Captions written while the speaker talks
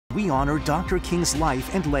We honor Dr. King's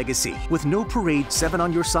life and legacy. With no parade, 7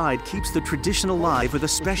 on Your Side keeps the tradition alive with a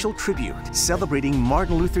special tribute celebrating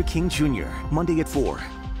Martin Luther King Jr. Monday at 4.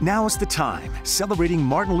 Now is the time. Celebrating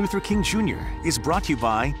Martin Luther King Jr. is brought to you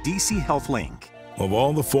by DC HealthLink. Of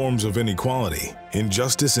all the forms of inequality,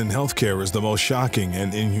 injustice in healthcare is the most shocking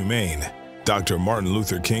and inhumane. Dr. Martin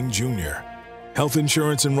Luther King Jr. Health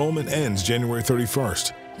insurance enrollment ends January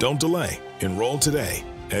 31st. Don't delay. Enroll today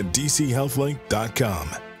at dchealthlink.com.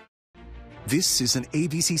 This is an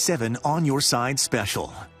ABC7 On Your Side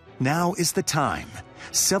special. Now is the time.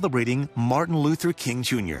 Celebrating Martin Luther King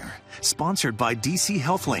Jr. Sponsored by DC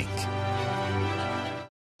HealthLink.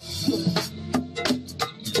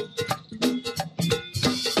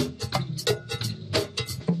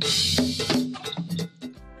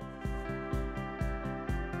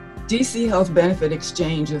 DC Health Benefit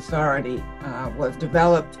Exchange Authority was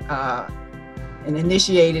developed and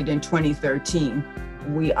initiated in 2013.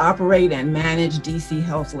 We operate and manage DC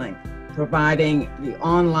HealthLink, providing the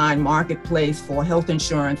online marketplace for health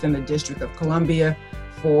insurance in the District of Columbia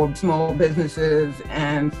for small businesses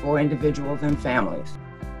and for individuals and families.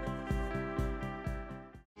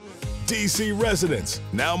 DC residents,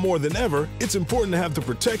 now more than ever, it's important to have the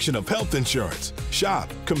protection of health insurance. Shop,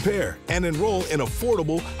 compare, and enroll in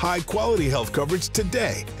affordable, high-quality health coverage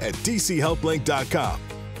today at dchealthlink.com.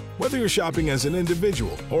 Whether you're shopping as an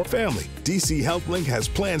individual or family, DC HealthLink has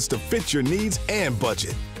plans to fit your needs and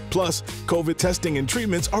budget. Plus, COVID testing and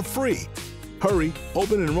treatments are free. Hurry,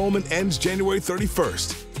 open enrollment ends January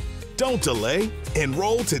 31st. Don't delay,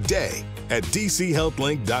 enroll today at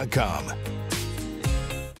dchealthlink.com.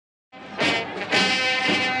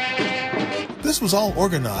 This was all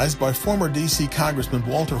organized by former D.C. Congressman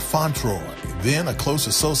Walter Fauntroy, then a close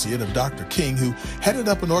associate of Dr. King, who headed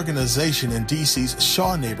up an organization in D.C.'s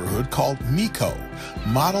Shaw neighborhood called MECO,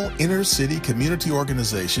 Model Inner City Community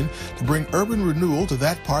Organization, to bring urban renewal to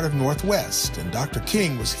that part of Northwest, and Dr.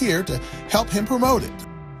 King was here to help him promote it.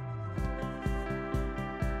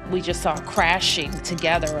 We just saw a crashing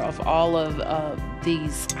together of all of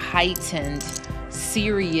these heightened,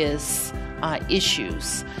 serious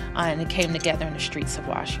issues, and it came together in the streets of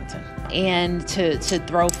Washington. And to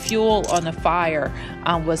throw fuel on the fire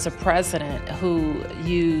was a president who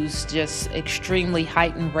used just extremely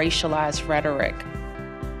heightened racialized rhetoric.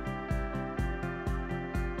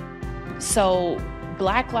 So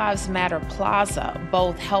Black Lives Matter Plaza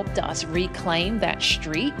both helped us reclaim that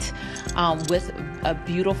street with a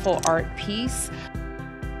beautiful art piece.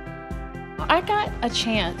 I got a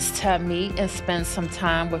chance to meet and spend some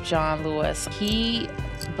time with John Lewis. He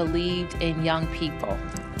believed in young people.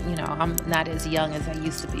 You know, I'm not as young as I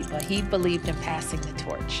used to be, but he believed in passing the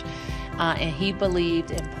torch. And he believed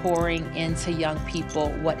in pouring into young people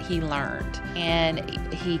what he learned. And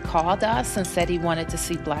he called us and said he wanted to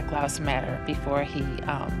see Black Lives Matter before he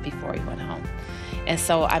went home. And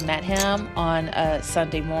so I met him on a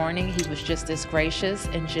Sunday morning. He was just as gracious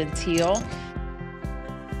and genteel.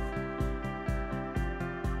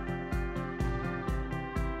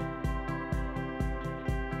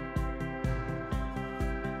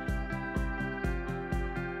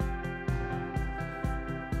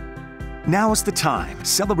 Now is the time.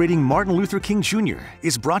 Celebrating Martin Luther King Jr.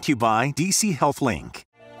 is brought to you by DC HealthLink.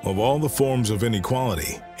 Of all the forms of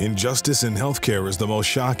inequality, injustice in healthcare is the most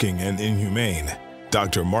shocking and inhumane.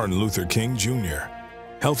 Dr. Martin Luther King Jr.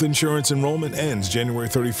 Health insurance enrollment ends January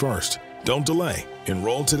 31st. Don't delay.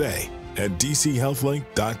 Enroll today at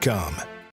dchealthlink.com.